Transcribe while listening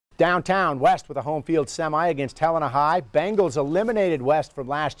Downtown, West with a home field semi against Helena High. Bengals eliminated West from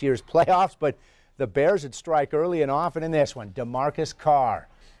last year's playoffs, but the Bears would strike early and often in this one. DeMarcus Carr.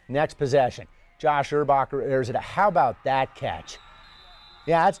 Next possession. Josh Urbacher airs it. How about that catch?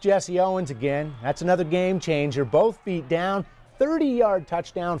 Yeah, that's Jesse Owens again. That's another game changer. Both feet down. 30-yard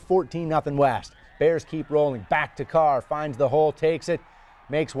touchdown, 14-0 West. Bears keep rolling. Back to Carr. Finds the hole, takes it.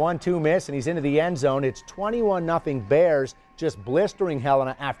 Makes 1-2 miss, and he's into the end zone. It's 21-0 Bears, just blistering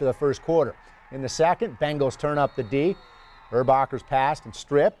Helena after the first quarter. In the second, Bengals turn up the D. Urbacher's passed and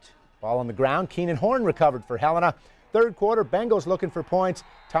stripped. Ball on the ground. Keenan Horn recovered for Helena. Third quarter, Bengals looking for points.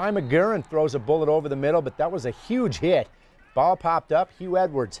 Ty McGurran throws a bullet over the middle, but that was a huge hit. Ball popped up. Hugh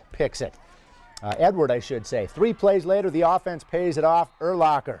Edwards picks it. Edward, I should say. 3 plays later, the offense pays it off.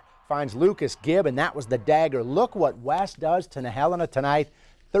 Urlacher finds Lucas Gibb, and that was the dagger. Look what West does to Helena tonight.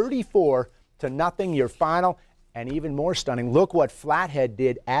 34-0 your final, and even more stunning, look what Flathead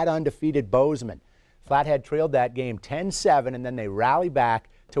did at undefeated Bozeman. Flathead trailed that game 10-7, and then they rally back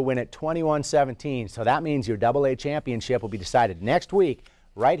to win it 21-17. So that means your AA championship will be decided next week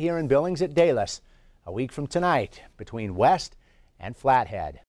right here in Billings at Dallas, a week from tonight, between West and Flathead.